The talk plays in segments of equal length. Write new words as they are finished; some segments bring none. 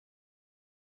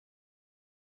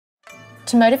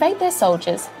To motivate their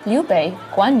soldiers, Liu Bei,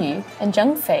 Guan Yu, and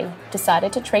Zheng Fei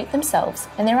decided to treat themselves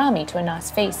and their army to a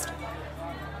nice feast.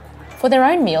 For their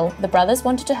own meal, the brothers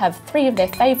wanted to have 3 of their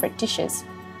favourite dishes,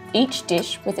 each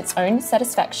dish with its own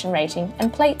satisfaction rating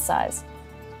and plate size.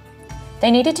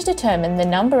 They needed to determine the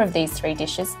number of these 3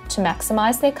 dishes to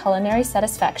maximise their culinary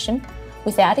satisfaction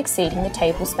without exceeding the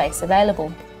table space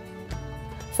available.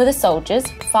 For the soldiers,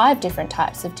 5 different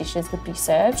types of dishes would be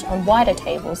served on wider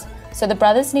tables, so the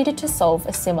brothers needed to solve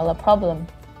a similar problem.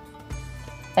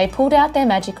 They pulled out their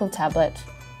magical tablet.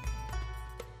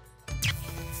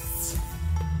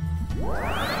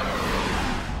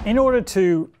 In order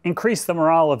to increase the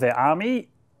morale of their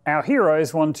army, our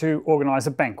heroes want to organise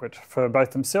a banquet for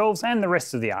both themselves and the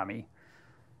rest of the army.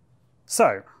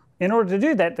 So, in order to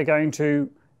do that, they're going to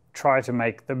try to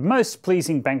make the most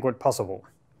pleasing banquet possible.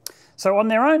 So on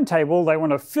their own table, they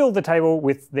want to fill the table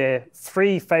with their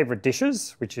 3 favourite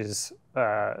dishes, which is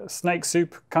snake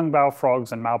soup, kung pao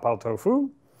frogs, and manpower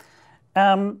tofu.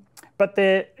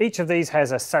 But each of these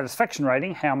has a satisfaction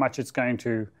rating, how much it's going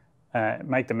to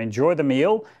make them enjoy the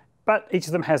meal, but each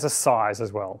of them has a size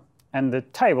as well. And the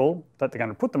table that they're going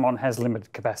to put them on has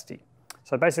limited capacity.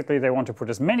 So basically they want to put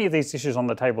as many of these dishes on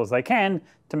the table as they can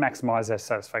to maximise their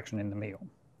satisfaction in the meal.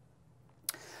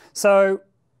 So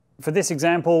for this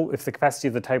example, if the capacity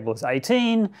of the table is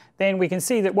 18, then we can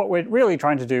see that what we're really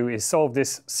trying to do is solve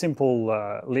this simple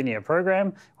linear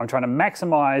program. I'm trying to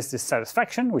maximise this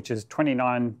satisfaction, which is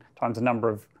 29 times the number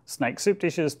of snake soup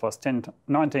dishes plus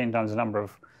 19 times the number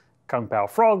of kung pao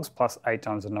frogs plus 8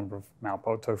 times the number of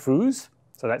manpower tofus.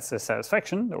 So that's the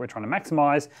satisfaction that we're trying to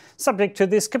maximise, subject to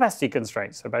this capacity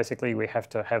constraint. So basically we have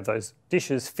to have those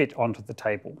dishes fit onto the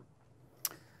table.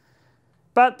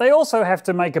 But they also have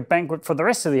to make a banquet for the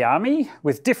rest of the army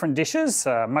with different dishes,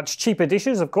 much cheaper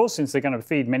dishes, of course, since they're going to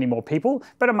feed many more people,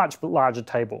 but a much larger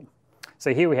table.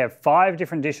 So here we have 5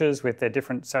 different dishes with their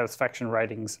different satisfaction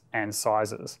ratings and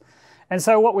sizes. And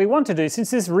so what we want to do,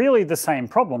 since this is really the same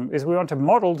problem, is we want a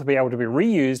model to be able to be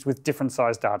reused with different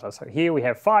size data. So here we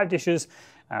have 5 dishes.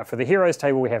 For the heroes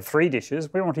table, we have 3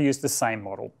 dishes. We want to use the same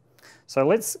model. So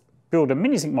let's build a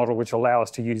minisync model which will allow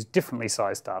us to use differently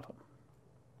sized data.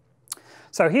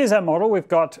 So here's our model. We've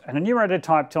got an enumerator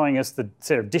type telling us the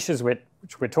set of dishes which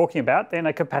we're talking about, then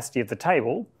a capacity of the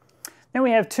table. Then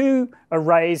we have 2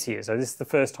 arrays here. So this is the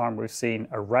first time we've seen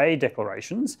array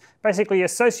declarations, basically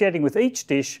associating with each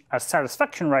dish a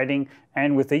satisfaction rating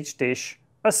and with each dish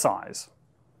a size.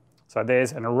 So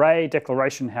there's an array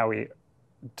declaration, how we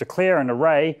declare an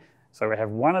array. So we have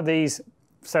one of these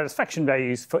satisfaction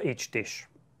values for each dish.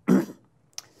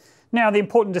 Now the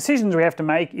important decisions we have to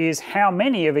make is how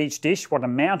many of each dish, what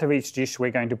amount of each dish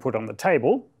we're going to put on the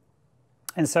table.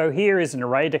 And so here is an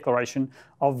array declaration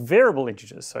of variable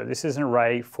integers. So this is an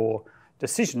array for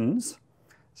decisions.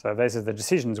 So those are the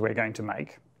decisions we're going to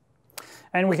make.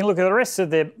 And we can look at the rest of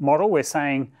the model. We're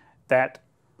saying that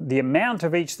the amount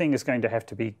of each thing is going to have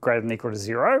to be greater than or equal to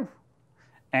 0.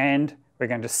 And we're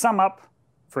going to sum up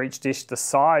for each dish the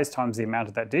size times the amount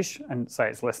of that dish and say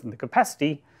it's less than the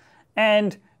capacity.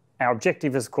 And our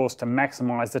objective is, of course, to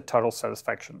maximise the total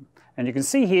satisfaction. And you can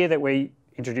see here that we're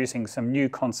introducing some new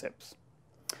concepts.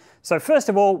 So first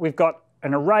of all, we've got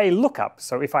an array lookup.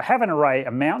 So if I have an array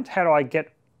amount, how do I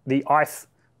get the ith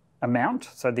amount?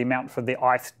 So the amount for the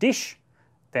ith dish,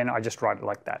 then I just write it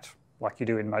like that, like you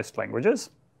do in most languages.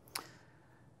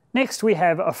 Next, we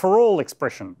have a for all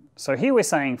expression. So here we're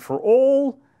saying for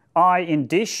all I in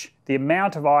dish, the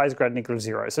amount of I is greater than or equal to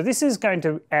 0. So this is going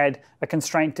to add a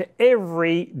constraint to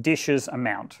every dish's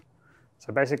amount.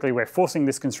 So basically we're forcing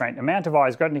this constraint, amount of I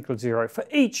is greater than or equal to 0 for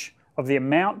each of the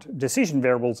amount decision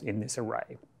variables in this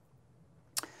array.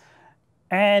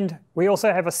 And we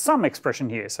also have a sum expression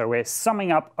here. So we're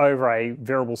summing up over a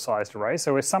variable sized array.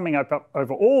 So we're summing up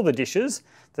over all the dishes,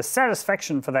 the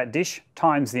satisfaction for that dish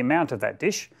times the amount of that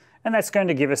dish, and that's going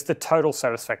to give us the total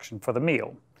satisfaction for the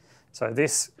meal. So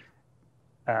this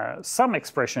sum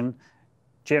expression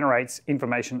generates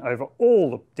information over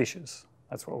all the dishes.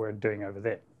 That's what we're doing over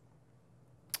there.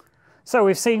 So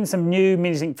we've seen some new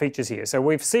minisync features here. So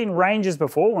we've seen ranges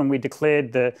before when we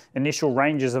declared the initial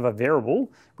ranges of a variable.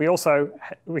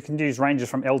 We can use ranges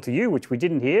from L to U, which we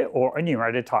didn't here, or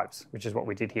enumerator types, which is what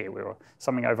we did here. We were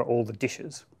summing over all the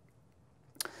dishes.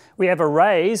 We have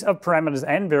arrays of parameters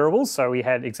and variables. So we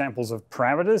had examples of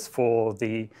parameters for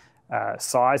the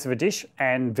size of a dish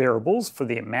and variables for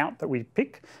the amount that we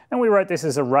pick. And we wrote this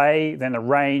as array, then a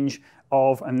range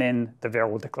of, and then the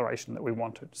variable declaration that we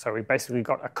wanted. So we basically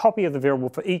got a copy of the variable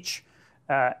for each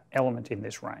element in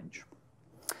this range.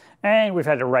 And we've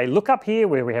had array lookup here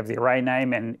where we have the array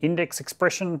name and index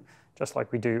expression, just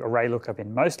like we do array lookup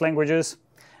in most languages.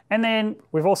 And then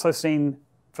we've also seen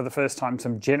for the first time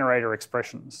some generator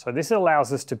expressions. So this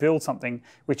allows us to build something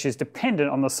which is dependent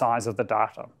on the size of the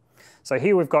data. So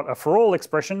here we've got a for all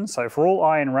expression. So for all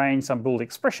I in range, some Boolean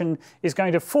expression is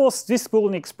going to force this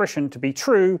Boolean expression to be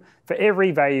true for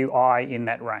every value I in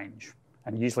that range.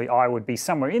 And usually I would be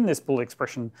somewhere in this Boolean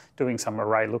expression doing some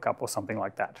array lookup or something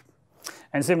like that.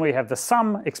 And similarly, we have the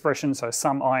sum expression, so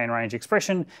sum I in range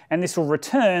expression, and this will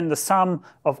return the sum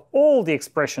of all the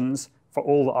expressions for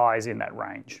all the i's in that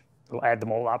range. It'll add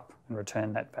them all up and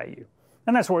return that value.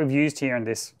 And that's what we've used here in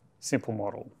this simple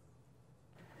model.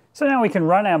 So now we can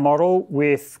run our model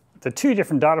with the two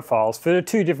different data files for the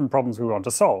two different problems we want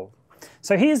to solve.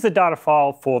 So here's the data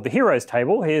file for the heroes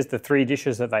table. Here's the 3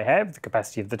 dishes that they have, the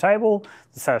capacity of the table,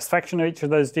 the satisfaction of each of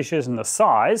those dishes, and the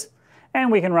size.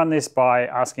 And we can run this by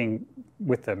asking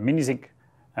with the Minizinc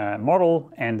model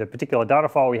and the particular data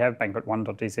file we have,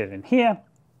 banquet1.dz in here,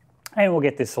 and we'll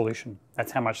get this solution.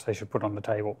 That's how much they should put on the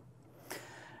table.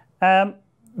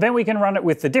 Then we can run it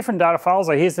with the different data files.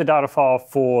 So here's the data file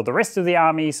for the rest of the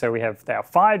army. So we have our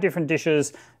 5 different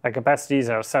dishes, our capacities,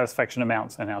 our satisfaction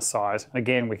amounts, and our size.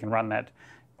 Again, we can run that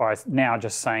by now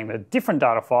just saying the different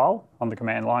data file on the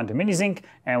command line to Minizinc,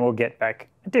 and we'll get back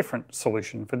a different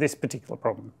solution for this particular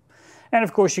problem. And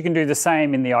of course, you can do the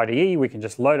same in the IDE. We can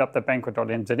just load up the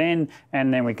banquet.mzn,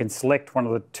 and then we can select one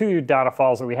of the 2 data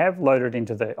files that we have, load it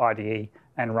into the IDE,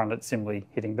 and run it simply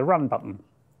hitting the run button.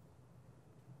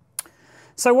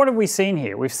 So what have we seen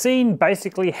here? We've seen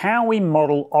basically how we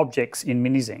model objects in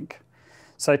Minizinc.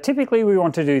 So typically we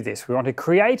want to do this. We want to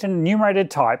create an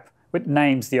enumerated type which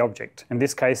names the object. In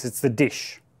this case, it's the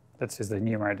dish. That is the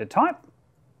enumerated type.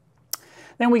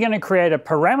 Then we're going to create a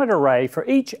parameter array for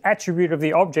each attribute of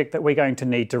the object that we're going to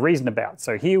need to reason about.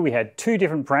 So here we had 2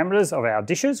 different parameters of our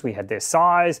dishes. We had their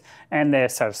size and their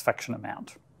satisfaction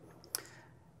amount.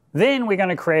 Then we're going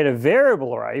to create a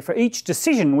variable array for each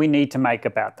decision we need to make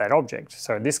about that object.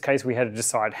 So in this case, we had to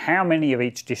decide how many of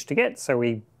each dish to get. So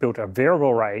we built a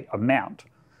variable array amount,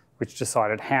 which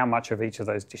decided how much of each of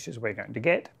those dishes we're going to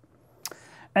get.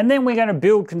 And then we're going to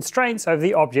build constraints over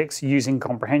the objects using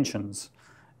comprehensions.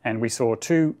 And we saw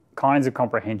 2 kinds of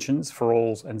comprehensions, for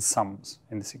alls and sums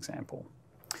in this example.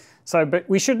 So, but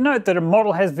we should note that a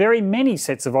model has very many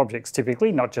sets of objects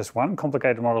typically, not just one.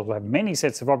 Complicated models will have many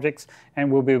sets of objects,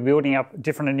 and we'll be building up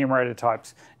different enumerator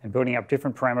types and building up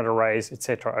different parameter arrays,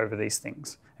 etc. over these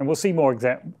things. And we'll see more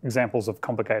examples of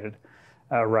complicated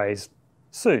arrays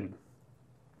soon.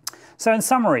 So in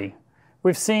summary,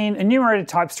 we've seen enumerated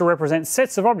types to represent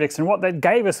sets of objects, and what that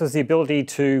gave us was the ability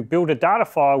to build a data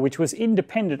file which was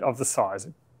independent of the size.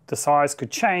 The size could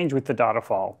change with the data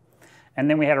file. And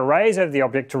then we had arrays over the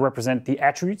object to represent the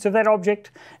attributes of that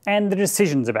object and the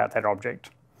decisions about that object.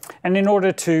 And in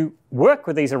order to work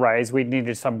with these arrays, we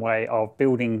needed some way of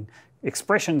building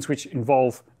expressions which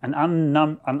involve an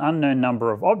unknown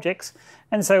number of objects.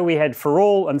 And so we had for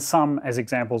all and sum as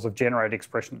examples of generated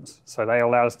expressions. So they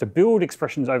allow us to build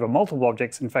expressions over multiple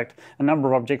objects, in fact, a number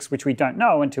of objects which we don't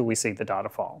know until we see the data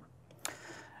file.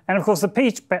 And of course, the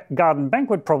peach garden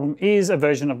banquet problem is a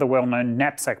version of the well-known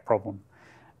knapsack problem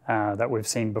that we've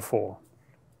seen before.